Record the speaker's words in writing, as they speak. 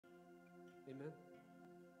Amen.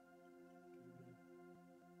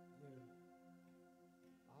 Yeah.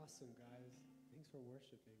 Awesome, guys. Thanks for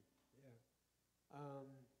worshiping. Yeah.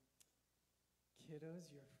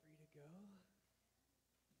 Kiddos, you're free to go.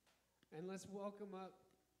 And let's welcome up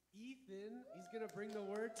Ethan. He's going to bring the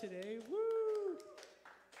word today. Woo! It's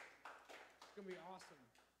going to be awesome.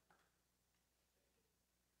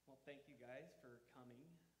 Well, thank you guys for coming.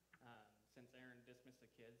 Since Aaron dismissed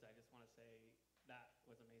the kids, I just want to say that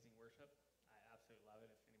was amazing worship. I absolutely love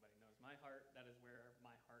it. If anybody knows my heart, that is where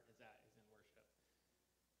my heart is at, is in worship.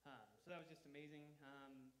 So that was just amazing.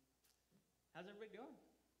 How's everybody doing?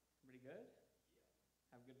 Everybody good?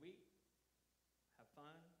 Have a good week? Have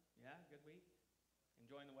fun? Yeah, good week?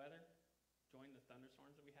 Enjoying the weather? Enjoying the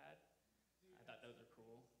thunderstorms that we had? I thought those were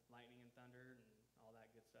cool. Lightning and thunder and all that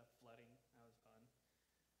good stuff. Flooding. That was fun.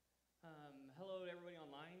 Hello to everybody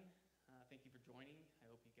online. Thank you for joining. I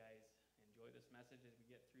hope you guys enjoy this message as we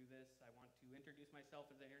get through this. I want to introduce myself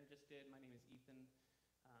as Aaron just did. My name is Ethan.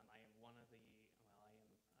 I am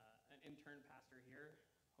an intern pastor here,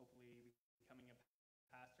 hopefully becoming a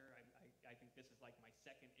pastor. I think this is like my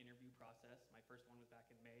second interview process. My first one was back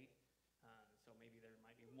in May. So maybe there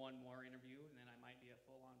might be one more interview, and then I might be a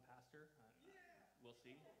full-on pastor. We'll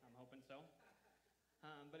see. I'm hoping so.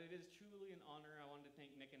 But it is truly an honor. I wanted to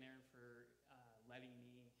thank Nick and Aaron for letting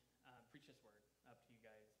me preach this word up to you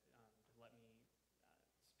guys, to let me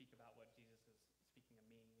speak about what Jesus is speaking of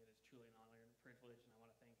me. It is truly an honor and a privilege, and I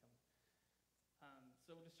want to thank him.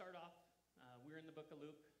 So to start off, we're in the book of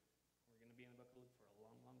Luke. We're going to be in the book of Luke for a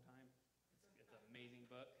long, long time. It's an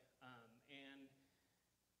amazing book. And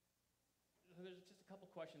there's just a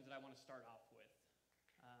couple questions that I want to start off with.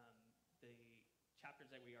 The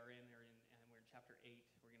chapters that we are in, and we're in chapter 8.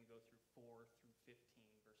 We're going to go through 4 through 15,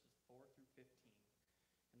 verses 4 through 15.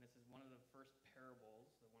 And this is one of the first parables,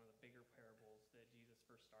 one of the bigger parables that Jesus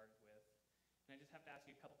first started with. And I just have to ask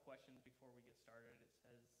you a couple questions before we get started. It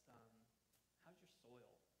says, how's your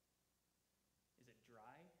soil? Is it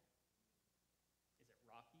dry? Is it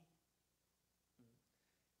rocky?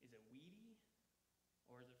 Is it weedy?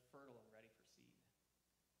 Or is it fertile and ready for seed?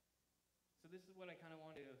 So this is what I kind of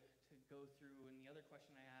want to go through. And the other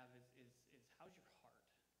question I have is how's your heart?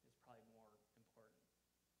 Is probably more important.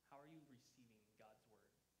 How are you receiving God's word?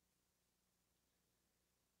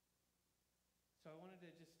 So I wanted to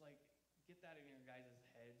just get that in your guys'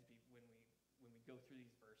 heads when we go through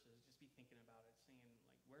these verses. Just be thinking about it, saying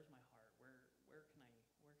where's my heart? Where can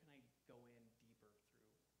I go in deeper through?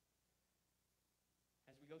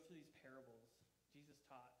 As we go through these parables, Jesus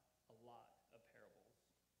taught a lot of parables,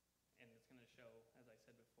 and it's going to show, as I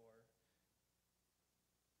said before.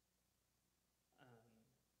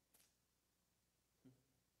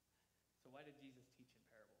 So why did Jesus teach in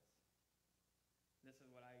parables? This is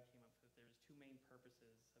what I came up with. There's two main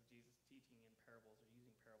purposes of Jesus teaching in parables or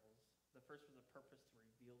using parables. The first was a purpose to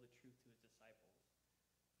reveal the truth to his disciples.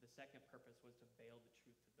 The second purpose was to veil the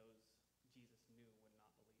truth to those Jesus knew would not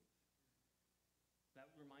believe.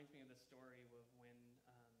 That reminds me of the story of when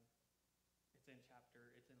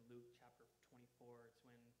it's in Luke chapter 24. It's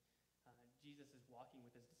when Jesus is walking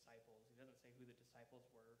with his disciples. He doesn't say who the disciples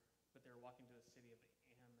were, but they're walking to the city of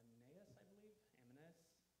Emmaus, I believe.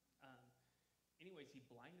 Anyways, he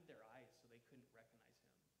blinded their eyes so they couldn't recognize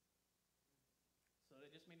him. So it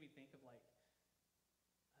just made me think of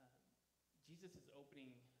Jesus is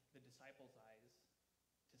opening the disciples' eyes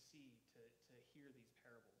to see, to hear these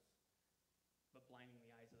parables, but blinding the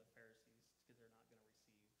eyes of the Pharisees because they're not going to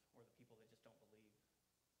receive, or the people that just don't believe.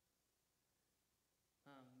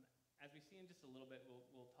 As we see in just a little bit,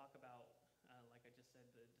 we'll talk about, like I just said,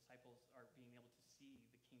 the disciples are being able to see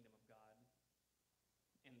the kingdom of God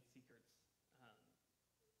and the secrets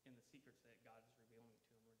that God is revealing to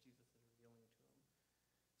them, or Jesus is revealing to them.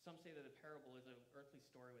 Some say that a parable is an earthly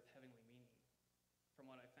story with heavenly meaning. From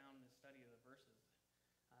what I found in the study of the verses,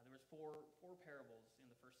 there was four parables in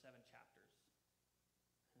the first 7 chapters.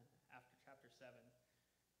 After chapter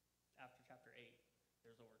 8,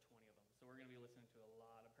 there's over 20 of them. So we're going to be listening to a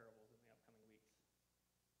lot of parables in the upcoming weeks.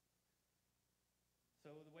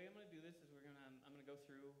 So the way I'm going to do this is I'm going to go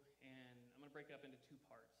through, and I'm going to break it up into 2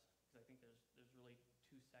 parts, because I think there's really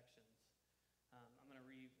 2 sections. I'm going to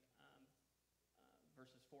read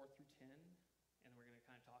verses 4 through 10, and we're going to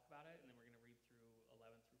kind of talk about it, and then we're going to read through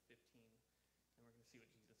 11 through 15, and we're going to see what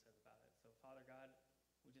Jesus says about it. So Father God,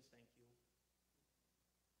 we just thank you.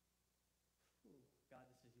 God,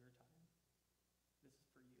 this is your time. This is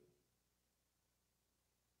for you.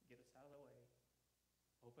 Get us out of the way.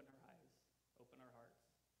 Open our eyes. Open our hearts.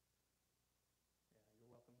 Yeah, you're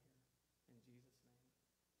welcome here. In Jesus' name.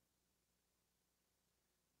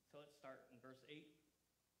 So let's start in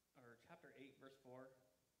chapter 8, verse 4,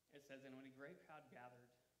 it says, "And when a great crowd gathered,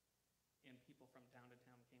 and people from town to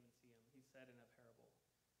town came and see him, he said in a parable,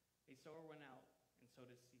 a sower went out and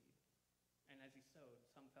sowed his seed. And as he sowed,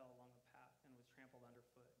 some fell along the path and was trampled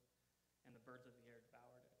underfoot, and the birds of the air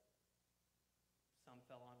devoured it. Some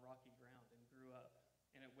fell on rocky ground and grew up,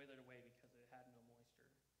 and it withered away because it had no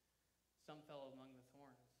moisture. Some fell among the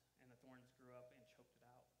thorns, and the thorns grew up and choked it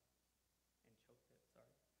out,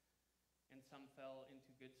 sorry. And some fell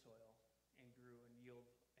into good soil and grew and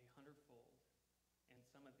yielded 100-fold. And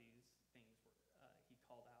some of these things he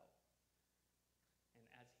called out. And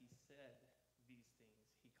as he said these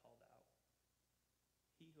things, he called out,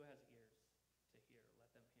 he who has ears to hear,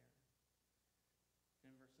 let them hear."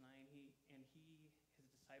 And in verse 9, his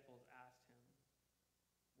disciples asked him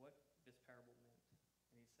what this parable meant.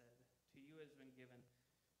 And he said, "To you has been given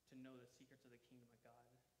to know the secrets of the kingdom of God,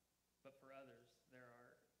 but for others they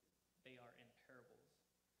are in parables,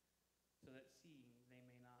 so that seeing they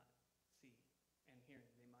may not see, and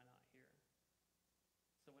hearing they might not hear."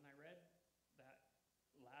 So when I read that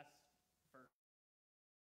last verse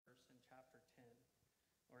in chapter 10,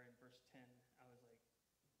 or in verse 10, I was like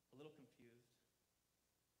a little confused.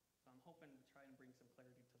 So I'm hoping to try and bring some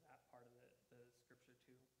clarity to that part of the scripture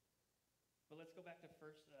too. But let's go back to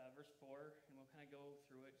verse 4, and we'll kind of go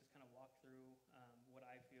through it, just kind of walk through what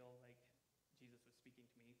I feel like Jesus was speaking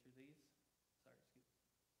to me through these. Sorry, excuse me.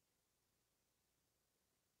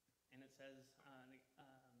 And it says,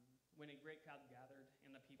 when a great crowd gathered,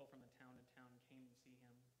 and the people from the town to town came to see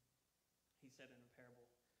him, he said in a parable,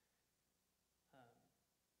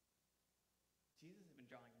 Jesus had been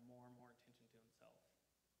drawing more and more attention to himself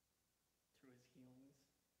through his healings,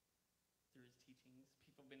 through his teachings.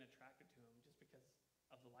 People have been attracted to him just because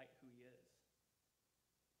of the light who he is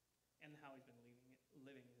and how he's been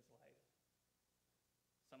living his life.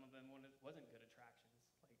 Some of them wasn't good attractions,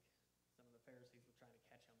 like some of the Pharisees were trying to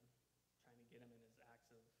catch him, trying to get him in his acts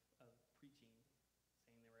of preaching,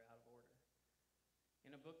 saying they were out of order.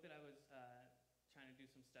 In a book that I was trying to do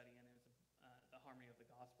some study in, it was The Harmony of the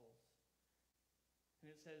Gospels. And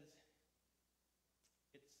it says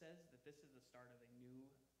that this is the start of a new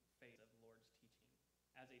phase of the Lord's teaching.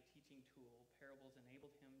 As a teaching tool, parables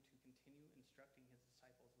enabled him to continue instructing his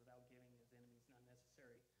disciples without giving his enemies an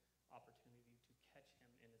unnecessary opportunity to catch him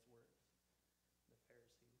in his words. The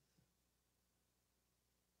Pharisees.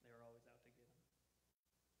 They were always out to get him.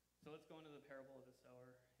 So let's go into the parable of the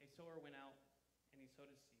sower. A sower went out and he sowed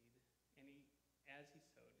his seed. And as he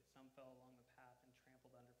sowed, some fell along the path and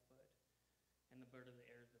trampled underfoot, and the bird of the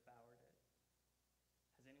air devoured it.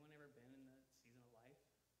 Has anyone ever been in the season of life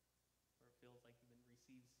where it feels like you've been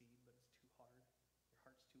received seed, but it's too hard? Your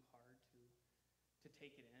heart's too hard to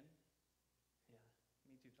take it in? Yeah,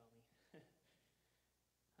 me too, Tommy.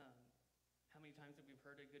 How many times have we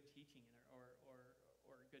heard a good teaching or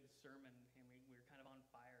a good sermon, and we're kind of on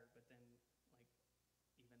fire, but then like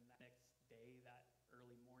even that next day, that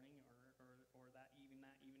early morning, or that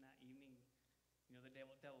evening, you know, the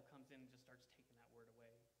devil comes in and just starts taking that word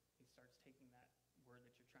away. He starts taking that word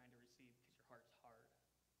that you're trying to receive because your heart's hard.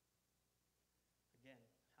 Again,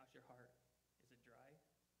 how's your heart? Is it dry?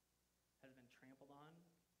 Has it been trampled on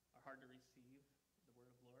or hard to receive the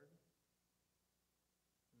word of the Lord?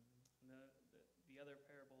 And the other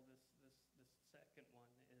parable, this second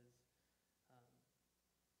one, is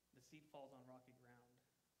the seed falls on rocky ground.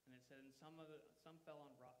 And it said, and some fell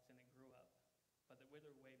on rocks and it grew up, but it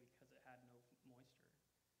withered away because it had no moisture.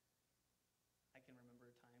 I can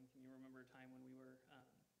remember a time. Can you remember a time when we might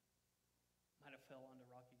have fell onto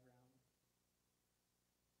rocky ground?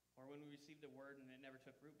 Or when we received a word and it never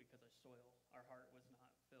took root because our heart was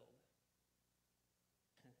not filled.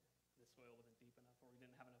 The soil wasn't deep enough, or we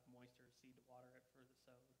didn't have enough moisture or seed to water it for the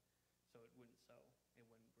sow, so it wouldn't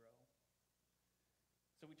grow.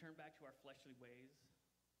 So we turn back to our fleshly ways,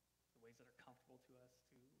 the ways that are comfortable to us,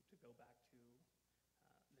 to go back to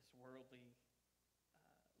this worldly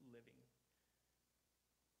living.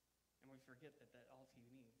 And we forget that all he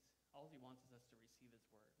wants is us to receive his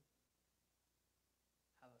word.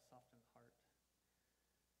 Have a softened heart.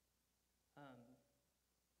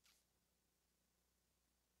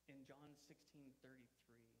 In John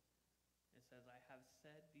 16:33, it says, "I have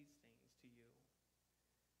said these things to you,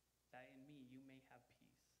 that in me you may have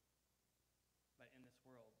peace. But in this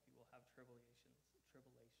world you will have tribulations.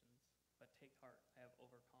 But take heart, I have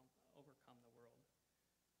overcome the world."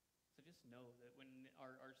 So just know that when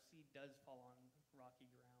our seed does fall on rocky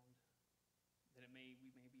ground, that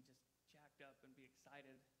we may be just jacked up and be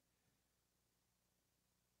excited.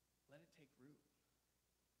 Let it take root.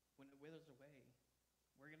 When it withers away,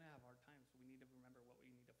 we're going to have hard times, so we need to remember what we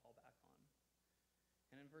need to fall back on.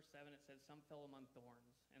 And in verse 7 it says, some fell among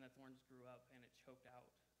thorns, and the thorns grew up, and it choked it,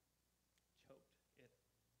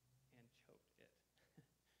 and choked it.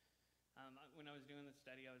 When I was doing the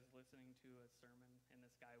study, I was listening to a sermon, and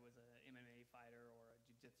this guy was an MMA fighter or a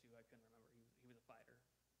jiu-jitsu, I couldn't remember. He was a fighter.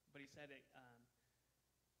 But he said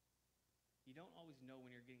you don't always know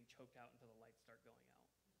when you're getting choked out until the lights start going out.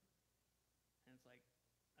 And it's like,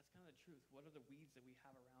 that's kind of the truth. What are the weeds that we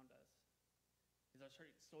have around us? Is our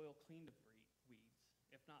soil clean of weeds?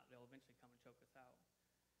 If not, they'll eventually come and choke us out.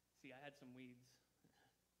 See, I had some weeds.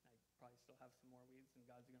 I probably still have some more weeds, and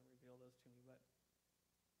God's going to reveal those to me. But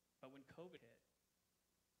when COVID hit,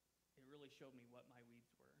 it really showed me what my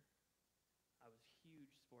weeds were. I was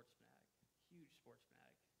huge sports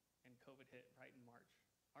fanatic. And COVID hit right in March.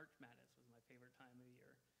 March Madness was my favorite time of the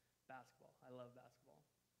year. Basketball. I love basketball.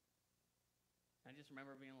 And I just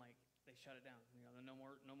remember being like, they shut it down. No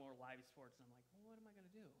more live sports. And I'm like, well, what am I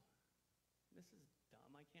going to do? This is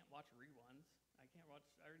dumb. I can't watch reruns. I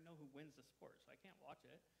already know who wins the sport, so I can't watch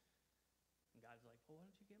it. And God's like, well, why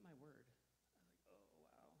don't you get my word? I was like, oh,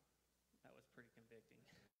 wow. That was pretty convicting.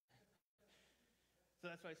 So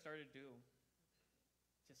that's what I started to do.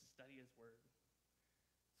 Just study his word.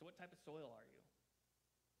 So what type of soil are you?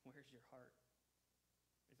 Where's your heart?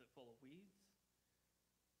 Is it full of weeds?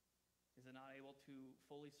 Is it not able to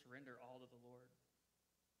fully surrender all to the Lord?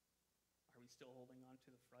 Are we still holding on to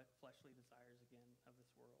the fleshly desires again of this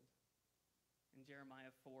world? In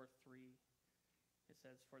Jeremiah 4:3, it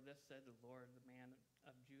says, for this said the Lord, the man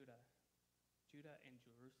of Judah and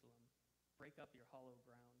Jerusalem, break up your hollow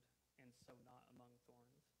ground and sow not among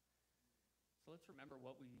thorns. So let's remember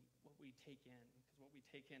what we take in, because what we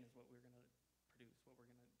take in is what we're going to produce, what we're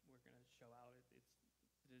going to show out. It's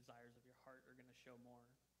the desires of your heart are going to show more.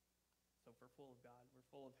 So if we're full of God, we're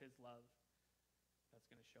full of his love, that's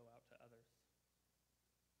going to show out to others.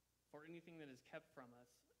 For anything that is kept from us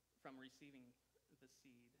from receiving the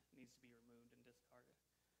seed needs to be removed and discarded.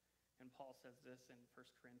 And Paul says this in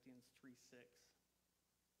 1 Corinthians 3:6.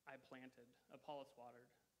 I planted, Apollos watered,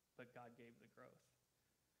 but God gave the growth.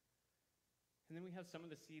 And then we have some of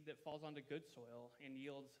the seed that falls onto good soil and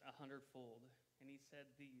yields 100-fold. And he said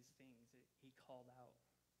these things that he called out.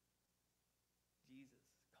 Jesus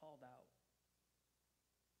called out.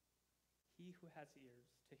 He who has ears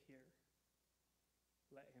to hear,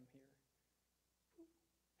 let him hear.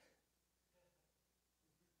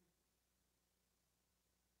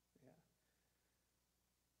 Yeah.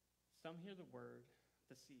 Some hear the word,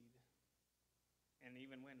 the seed, and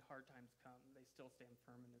even when hard times come, they still stand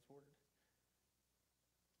firm in his word.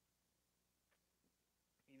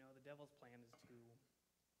 The devil's plan is to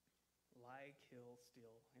lie, kill,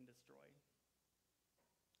 steal, and destroy.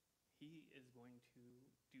 He is going to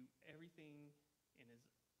do everything in his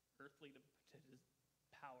earthly his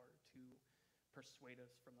power to persuade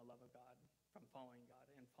us from the love of God, from following God,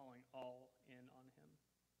 and following all in on him.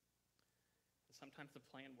 And sometimes the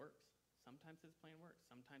plan works. Sometimes his plan works.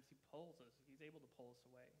 Sometimes he pulls us. He's able to pull us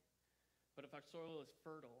away. But if our soil is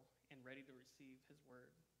fertile and ready to receive his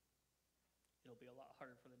word, it'll be a lot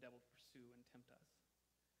harder for the devil to pursue and tempt us.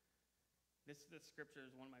 This scripture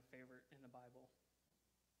is one of my favorite in the Bible.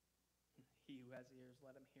 He who has ears,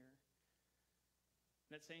 let him hear.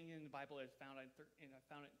 That saying in the Bible is found, I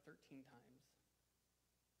found it 13 times.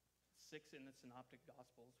 6 in the Synoptic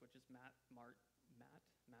Gospels, which is Matthew,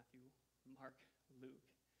 Mark, Luke,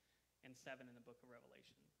 and 7 in the book of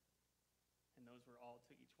Revelation. And those were all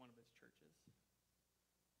to each one of his churches.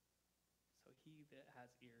 So he that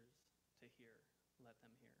has ears to hear, let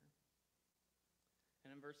them hear.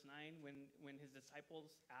 And in verse 9, when his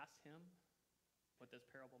disciples asked him what this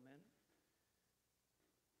parable meant,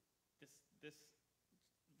 this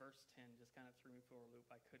verse 10 just kind of threw me for a loop.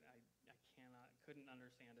 I couldn't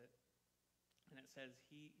understand it. And it says,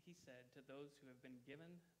 he said, to those who have been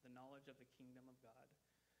given the knowledge of the kingdom of God,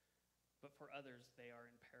 but for others they are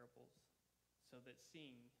in parables, so that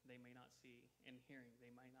seeing they may not see, and hearing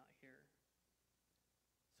they may not hear.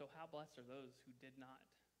 So how blessed are those who did not,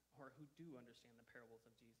 or who do understand the parables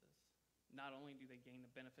of Jesus? Not only do they gain the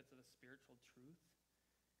benefits of the spiritual truth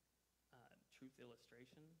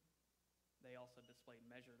illustration, they also display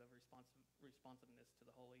measure of responsiveness to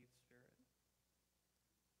the Holy Spirit.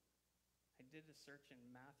 I did a search in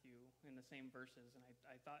Matthew in the same verses, and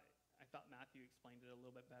I thought Matthew explained it a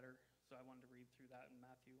little bit better, so I wanted to read through that in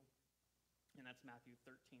Matthew. And that's Matthew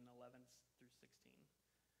 13:11 through 16.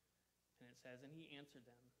 And it says, and he answered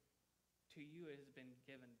them, to you it has been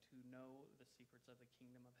given to know the secrets of the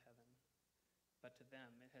kingdom of heaven, but to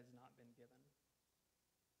them it has not been given.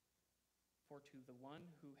 For to the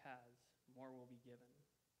one who has, more will be given,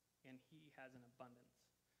 and he has an abundance.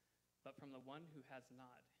 But from the one who has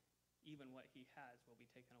not, even what he has will be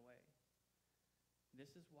taken away.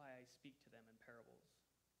 This is why I speak to them in parables,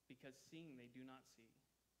 because seeing they do not see,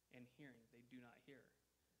 and hearing they do not hear,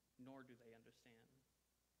 nor do they understand.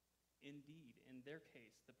 Indeed, in their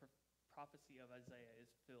case, the prophecy of Isaiah is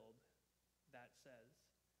fulfilled that says,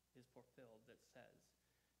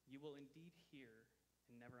 you will indeed hear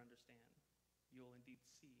and never understand. You will indeed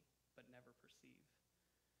see, but never perceive.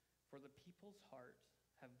 For the people's hearts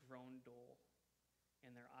have grown dull,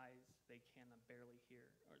 and their eyes they can barely hear,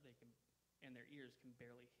 and their ears can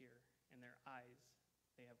barely hear, and their eyes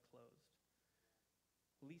they have closed.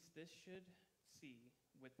 Lest this should see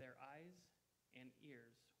with their eyes and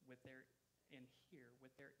ears and hear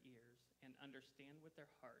with their ears and understand with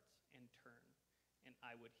their hearts and turn, and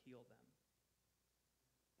I would heal them.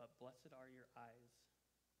 But blessed are your eyes,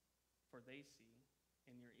 for they see,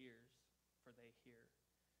 and your ears, for they hear.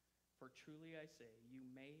 For truly I say,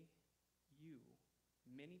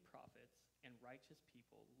 many prophets and righteous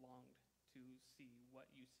people longed to see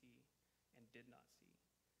what you see and did not see,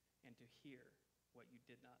 and to hear what you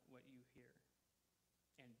hear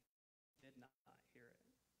and did not hear it.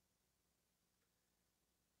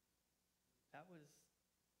 That was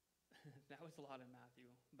that was a lot in Matthew,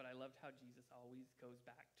 but I loved how Jesus always goes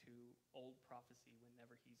back to old prophecy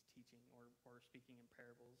whenever he's teaching or speaking in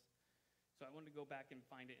parables. So I wanted to go back and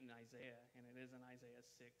find it in Isaiah, and it is in Isaiah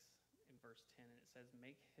 6 in verse 10, and it says,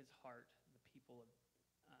 make the heart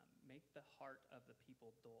of the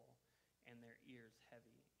people dull, and their ears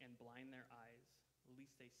heavy, and blind their eyes,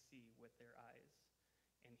 lest they see with their eyes,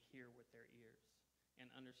 and hear with their ears, and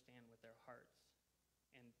understand with their hearts,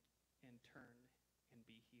 and turn and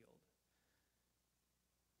be healed.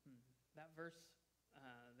 That verse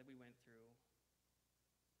that we went through,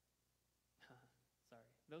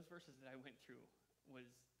 those verses that I went through was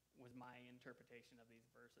my interpretation of these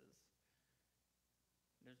verses.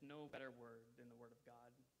 There's no better word than the word of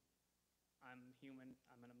God. I'm human.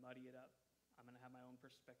 I'm going to muddy it up. I'm going to have my own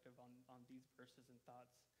perspective on these verses and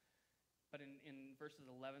thoughts. But in verses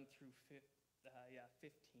 11 through 15,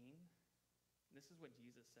 this is what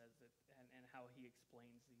Jesus says and how he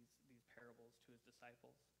explains these parables to his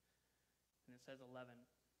disciples. And it says 11,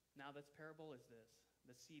 now this parable is this,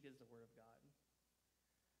 the seed is the word of God.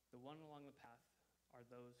 The one along the path are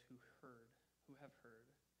those who have heard.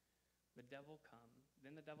 Then the devil comes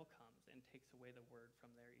and takes away the word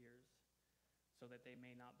from their ears, so that they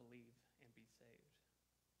may not believe and be saved.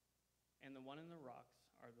 And the one in the rocks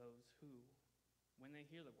are those who, when they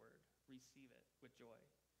hear the word, receive it with joy,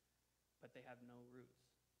 but they have no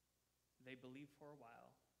roots. They believe for a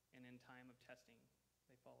while, and in time of testing,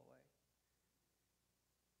 they fall away.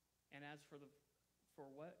 And as for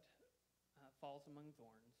what falls among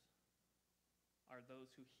thorns are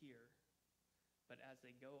those who hear, but as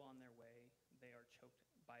they go on their way, they are choked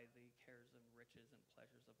by the cares of riches and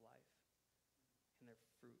pleasures of life, and their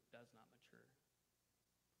fruit does not mature.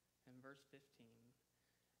 And verse 15,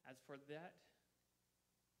 as for that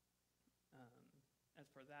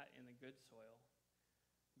in the good soil,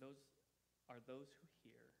 those are those who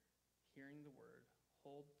hearing the word,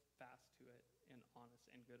 hold fast to it in honest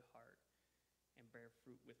and good heart, and bear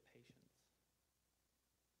fruit with patience.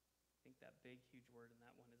 I think that big, huge word in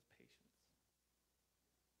that one is patience.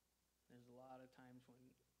 There's a lot of times when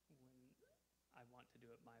I want to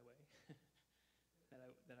do it my way,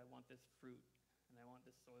 that I want this fruit and I want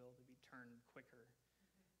this soil to be turned quicker.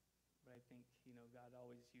 But I think, God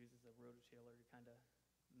always uses a rototiller to kind of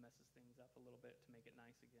messes things up a little bit to make it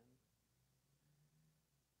nice again.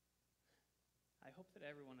 I hope that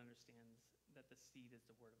everyone understands that the seed is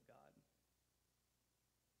the word of God.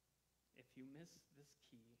 If you miss this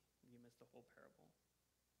key, you miss the whole parable.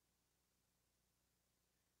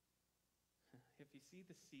 If you see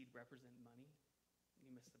the seed represent money,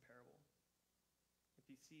 you miss the parable. If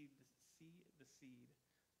you think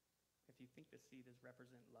the seed is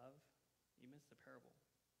represent love, you miss the parable.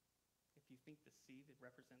 If you think the seed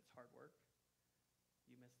represents hard work,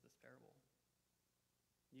 you miss this parable.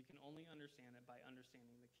 You can only understand it by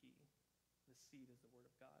understanding the key. The seed is the word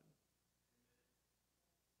of God.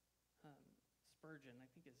 Spurgeon, I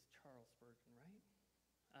think it's Charles Spurgeon, right?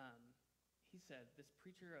 He said, the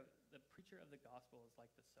preacher of the gospel is like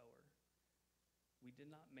the sower. We did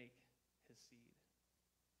not make his seed.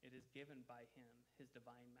 It is given by him, his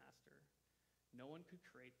divine master. No one could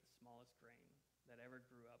create the smallest grain that ever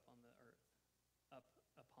grew up upon the earth,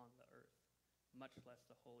 much less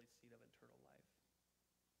the holy seed of eternal life.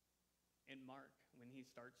 In Mark, when he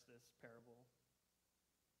starts this parable,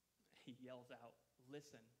 he yells out,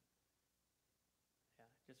 listen. Yeah,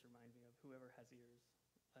 it just reminds me of whoever has ears,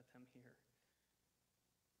 let them hear.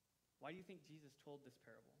 Why do you think Jesus told this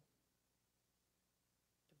parable?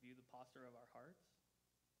 To view the posture of our hearts?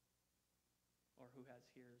 Or who has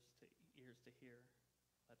ears to hear,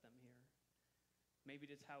 let them hear. Maybe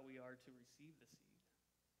it's how we are to receive the seed.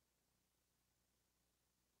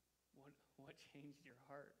 What changed your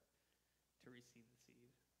heart to receive the seed?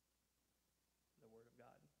 The Word of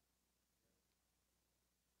God.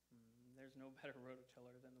 There's no better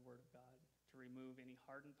rototiller than the Word of God to remove any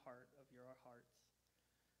hardened part of your hearts.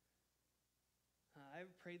 I've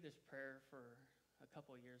prayed this prayer for a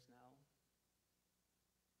couple of years now.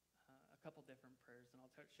 A couple different prayers, and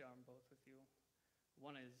I'll share them both with you.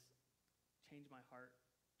 One is, change my heart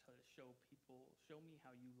to show me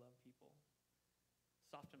how you love people.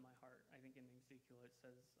 Soften my heart. I think in Ezekiel it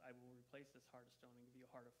says, I will replace this heart of stone and give you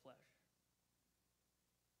a heart of flesh.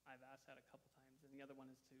 I've asked that a couple times. And the other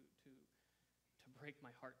one is to break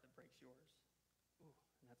my heart that breaks yours. Ooh,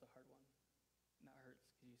 and that's a hard one. And that hurts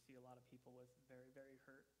because you see a lot of people with very, very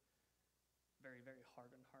hurt, very, very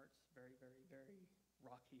hardened hearts, very, very, very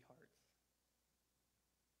rocky hearts.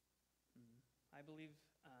 I believe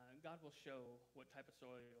God will show what type of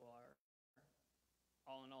soil you are.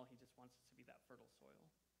 All in all, he just wants us to be that fertile soil.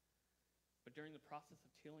 But during the process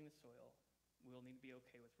of tilling the soil, we'll need to be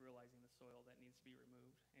okay with realizing the soil that needs to be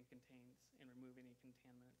removed and remove any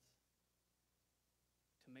contaminants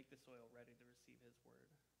to make the soil ready to receive his word.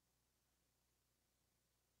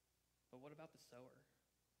 But what about the sower?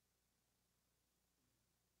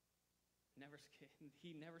 He never skipped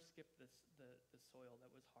the soil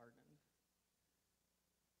that was hardened.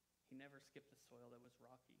 He never skipped the soil that was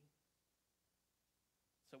rocky.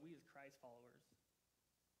 So we as Christ followers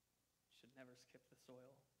should never skip the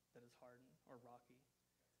soil that is hardened or rocky.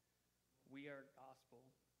 We are gospel.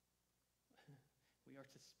 We are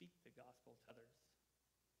to speak the gospel to others.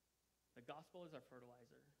 The gospel is our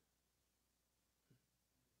fertilizer.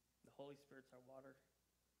 The Holy Spirit's our water.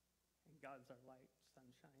 And God's our light,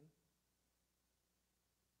 sunshine.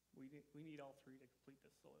 We need all three to complete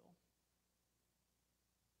the soil.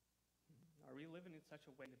 Are we living in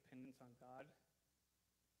such a way of dependence on God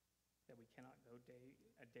that we cannot go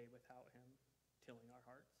a day without him tilling our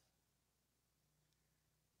hearts?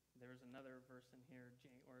 There's another verse in here,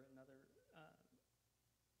 or another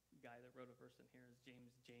guy that wrote a verse in here is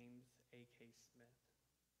James A.K. Smith.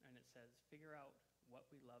 And it says, figure out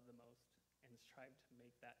what we love the most and strive to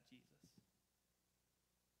make that Jesus.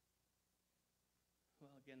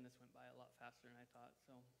 Well, again, this went by a lot faster than I thought,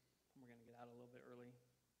 so we're going to get out a little bit early.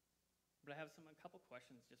 But I have a couple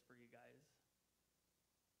questions just for you guys.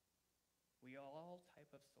 We are all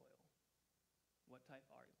type of soil. What type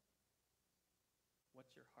are you?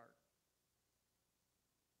 What's your heart?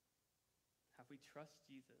 Have we trust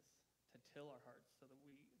Jesus to till our hearts so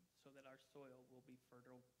that our soil will be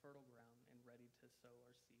fertile ground and ready to sow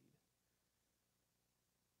our seed?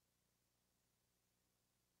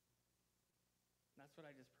 That's what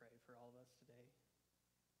I just pray for all of us today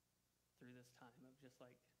through this time of just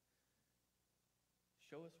like,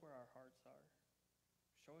 show us where our hearts are.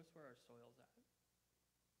 Show us where our soil's at.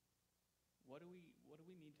 What do we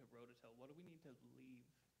need to rototill? What do we need to leave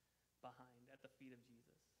behind at the feet of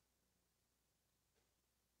Jesus?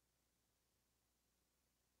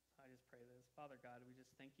 I just pray this. Father God, we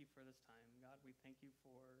just thank you for this time. God, we thank you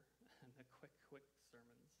for the quick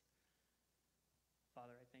sermons.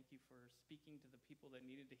 Father, I thank you for speaking to the people that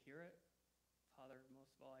needed to hear it. Father,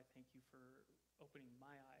 most of all, I thank you for opening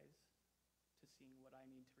my eyes to seeing what I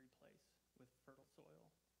need to replace with fertile soil.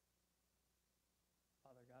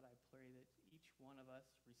 Father God, I pray that each one of us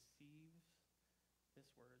receives these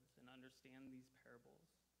words and understand these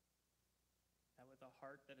parables. That with a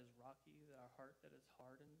heart that is rocky, that our heart that is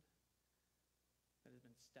hardened, that has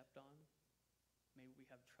been stepped on, maybe we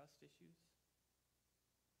have trust issues.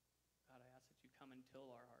 God, I ask that you come and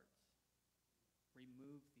till our hearts.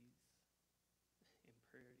 Remove these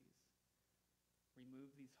impurities.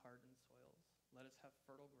 Remove these hardened soils. Let us have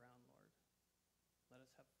fertile ground, Lord. Let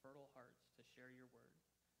us have fertile hearts to share your word.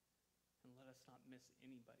 And let us not miss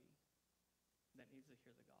anybody that needs to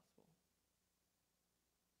hear the gospel.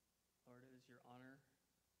 Lord, it is your honor.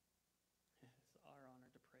 It is our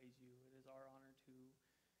honor to praise you. It is our honor to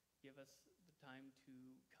give us the time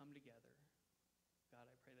to come together. God,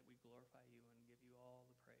 I pray that we glorify you and give you all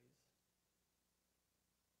the praise.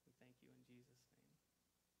 We thank you in Jesus' name.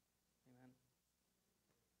 Amen. All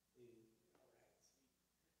right, sweet.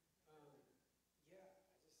 Yeah, I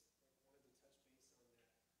just wanted to touch base on that real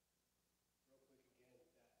quick again.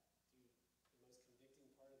 The most convicting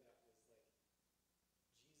part of that was like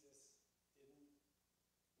Jesus didn't determine,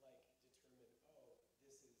 oh, this soil is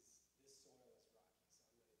rocky, so I'm not even gonna bother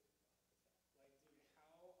with that. Like, dude,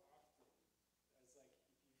 how often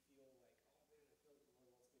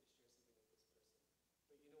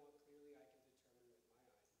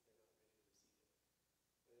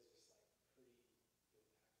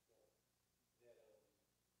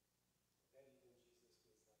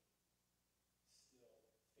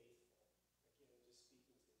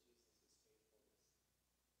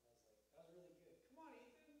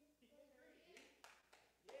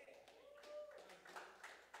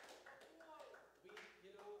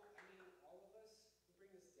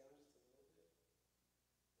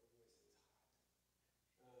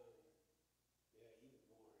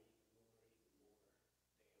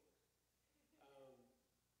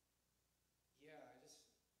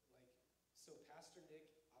Pastor Nick,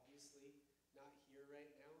 obviously not here right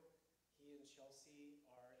now. He and Chelsea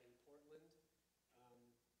are in Portland. Um,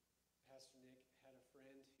 Pastor Nick had a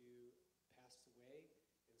friend who passed away,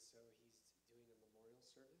 and so he's doing a memorial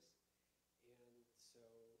service. And so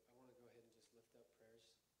I want to go ahead and just lift up prayers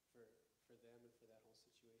for them and for that whole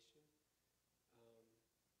situation. Um,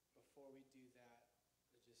 Before we do that,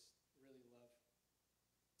 I just really love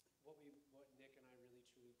what Nick and I really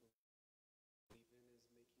truly believe in is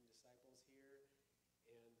making disciples here.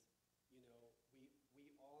 And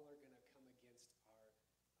we all are going to come against um,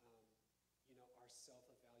 our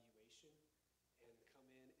self-evaluation and come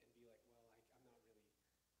in and be like, well,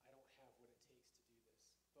 I don't have what it takes to do this.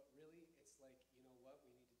 But really, it's like, you know what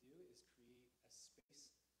we need to do is create a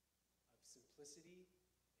space of simplicity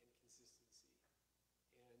and consistency.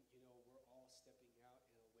 And, we're all stepping out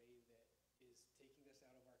in a way that is taking us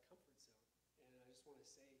out of our comfort zone. And I just want to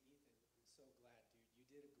say, Ethan, I'm so glad, dude. You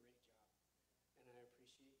did a great job. And I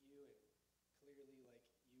appreciate you. And clearly, like,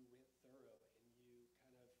 you went thorough and you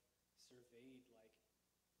kind of surveyed, like,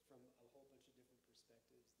 from a whole bunch of different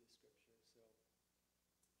perspectives, the scripture.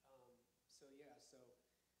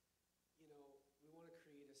 We want to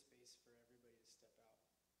create a space for everybody to step out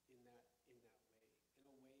in that way,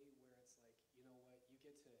 in a way where it's like, you know what, you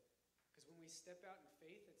get to, because when we step out in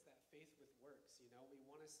faith, it's that faith with works, we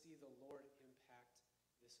want to see the Lord impact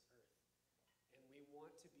this earth, and we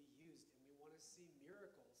want to be used, and we want to see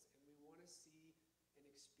miracles, and we want to see and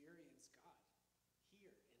experience God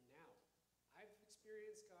here and now. I've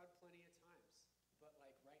experienced God plenty of times, but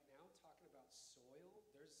like right now, talking about soil,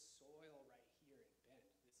 there's soil right here in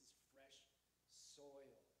Bend. This is fresh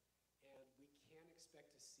soil. And we can't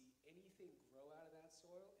expect to see anything grow out of that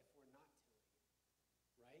soil if we're not tilling it,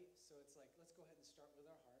 right? So it's like, let's go ahead and start with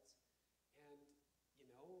our hearts. And,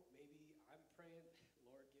 maybe I'm praying,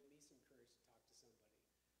 Lord, give me some courage to talk to somebody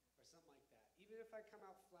or something like that. Even if I come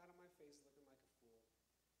out flat on my face looking like a fool,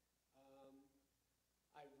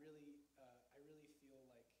 I really feel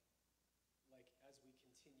like as we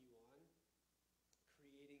continue on,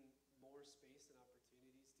 creating more space and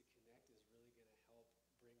opportunities to connect is really going to help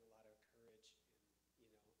bring a lot of courage in,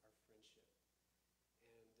 our friendship.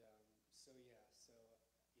 And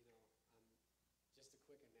just a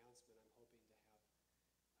quick announcement. I'm hoping to have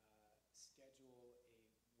schedule a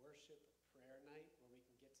worship prayer night where we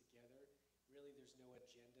can get together. Really, there's no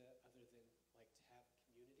agenda other than like to have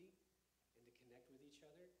community and to connect with each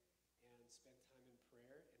other and spend time in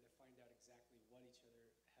prayer and to find out exactly what each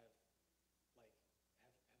other have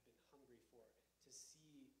been hungry for, to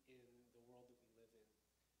see in the world that we live in.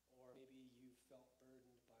 Or maybe you felt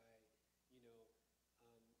burdened by,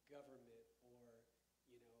 government or,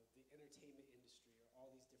 the entertainment industry or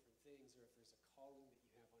all these different things, or if there's a calling that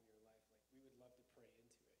you have on your life, like we would love to pray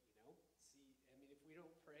into it, if we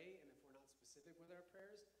don't pray and if we're not specific with our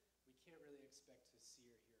prayers, we can't really expect to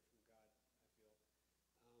see or hear from God, I feel.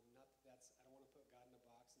 I don't want to put God in a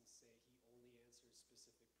box and say he only answers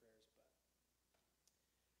specific prayers, but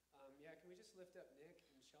can we just lift up Nick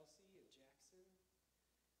and Chelsea and Jackson?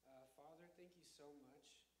 Father, thank you so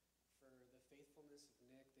much for the faithfulness of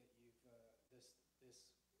Nick, that you've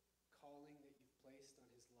this calling that you've placed on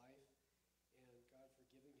his life, and God, for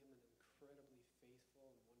giving him an incredibly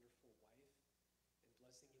faithful and wonderful wife and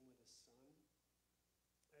blessing him with a son.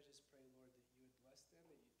 I just pray, Lord, that you would bless them,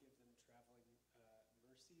 that you'd give them traveling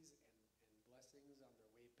mercies and blessings on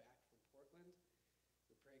their way back from Portland.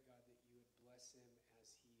 We pray, God, that you would bless him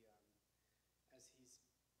as he's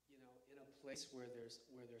in a place where there's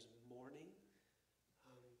mourning.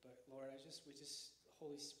 But Lord,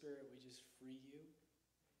 Holy Spirit, we just free you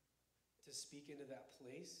to speak into that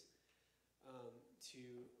place,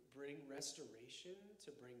 to bring restoration,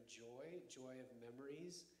 to bring joy of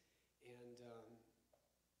memories,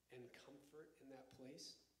 and comfort in that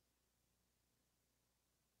place.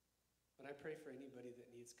 But I pray for anybody that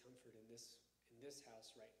needs comfort in this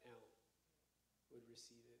house right now would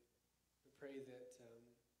receive it. I pray that,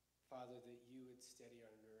 Father, that you would steady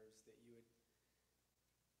our nerves, that you would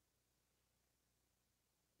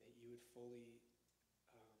fully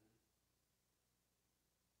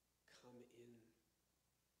come in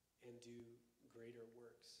and do greater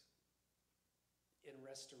works in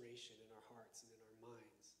restoration in our hearts and in our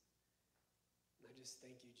minds. And I just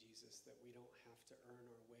thank you, Jesus, that we don't have to earn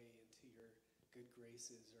our way into your good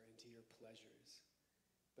graces or into your pleasures,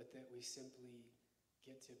 but that we simply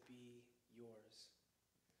get to be yours.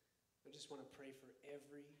 I just want to pray for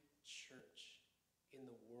every church in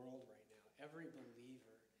the world right now, every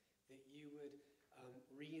believer, that you would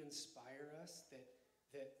re-inspire us, that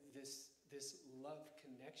this love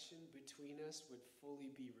connection between us would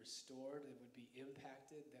fully be restored, it would be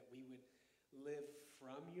impacted, that we would live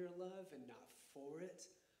from your love and not for it.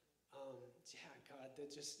 Yeah, God,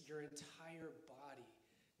 that just your entire body,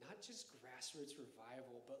 not just Grassroots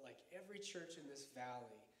Revival, but like every church in this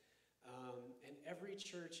valley, and every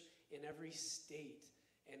church in every state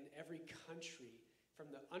and every country, from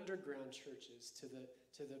the underground churches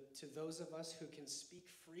to those of us who can speak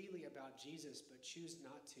freely about Jesus but choose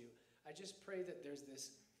not to. I just pray that there's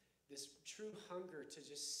this true hunger to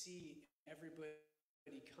just see everybody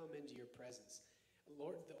come into your presence.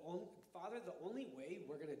 Lord, Father, the only way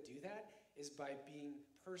we're going to do that is by being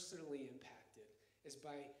personally impacted, is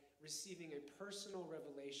by receiving a personal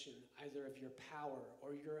revelation either of your power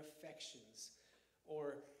or your affections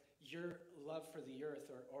or your love for the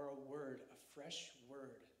earth, or a word, a fresh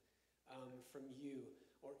word from you,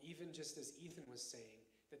 or even just as Ethan was saying,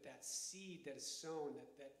 that seed that is sown,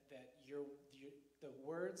 that the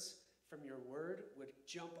words from your word would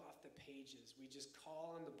jump off the pages. We just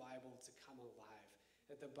call on the Bible to come alive,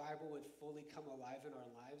 that the Bible would fully come alive in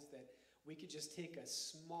our lives, that we could just take a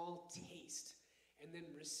small taste and then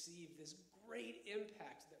receive this great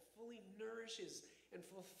impact that fully nourishes and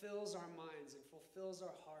fulfills our minds and fulfills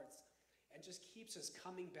our hearts and just keeps us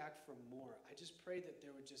coming back for more. I just pray that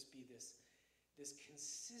there would just be this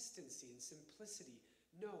consistency and simplicity.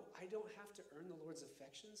 No, I don't have to earn the Lord's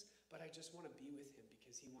affections, but I just want to be with him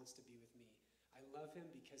because he wants to be with me. I love him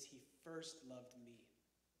because he first loved me.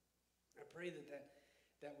 I pray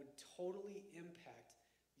that would totally impact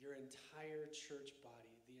your entire church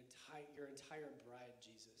body, your entire bride,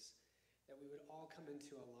 Jesus, that we would all come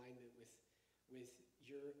into alignment with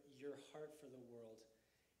your heart for the world.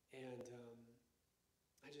 And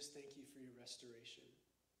I just thank you for your restoration.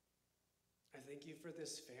 I thank you for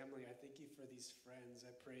this family. I thank you for these friends.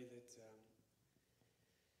 I pray that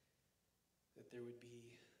there would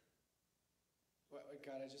be, well,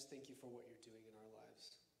 God, I just thank you for what you're doing in our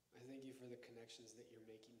lives. I thank you for the connections that you're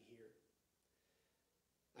making here.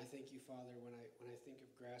 I thank you, Father, when I think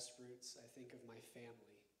of Grassroots, I think of my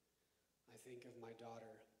family. I think of my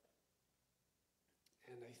daughter.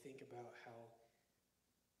 And I think about how,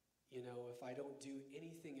 if I don't do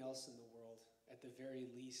anything else in the world, at the very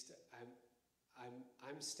least,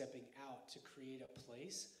 I'm stepping out to create a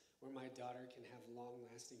place where my daughter can have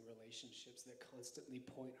long-lasting relationships that constantly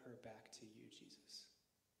point her back to you, Jesus.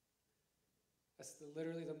 That's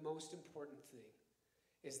literally the most important thing,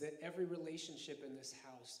 is that every relationship in this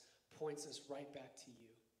house points us right back to you.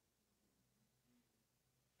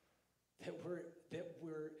 That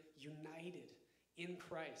we're united in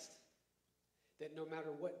Christ. That no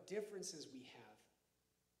matter what differences we have,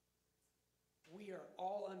 we are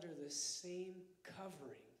all under the same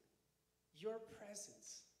covering. Your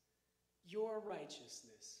presence, your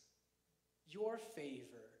righteousness, your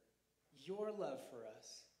favor, your love for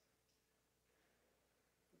us.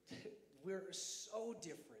 We're so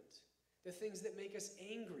different. The things that make us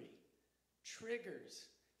angry, triggers,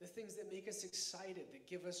 the things that make us excited, that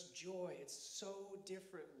give us joy, it's so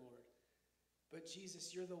different, Lord. But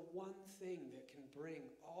Jesus, you're the one thing that can bring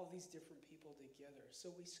all these different people together.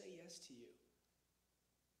 So we say yes to you.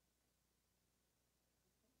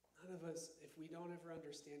 None of us, if we don't ever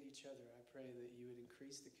understand each other, I pray that you would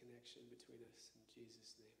increase the connection between us in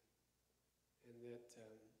Jesus' name. And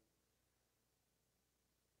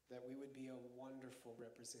that we would be a wonderful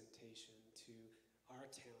representation to our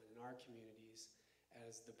town and our communities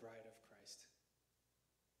as the bride of Christ.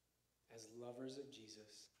 As lovers of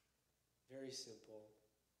Jesus. Very simple,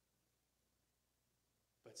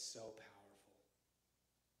 but so powerful.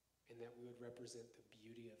 And that we would represent the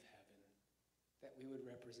beauty of heaven. That we would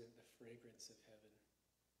represent the fragrance of heaven.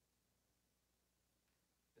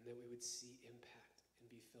 And that we would see impact and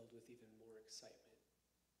be filled with even more excitement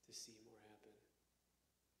to see more happen.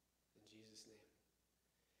 In Jesus' name,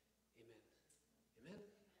 amen. Amen?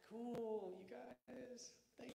 Cool, you guys.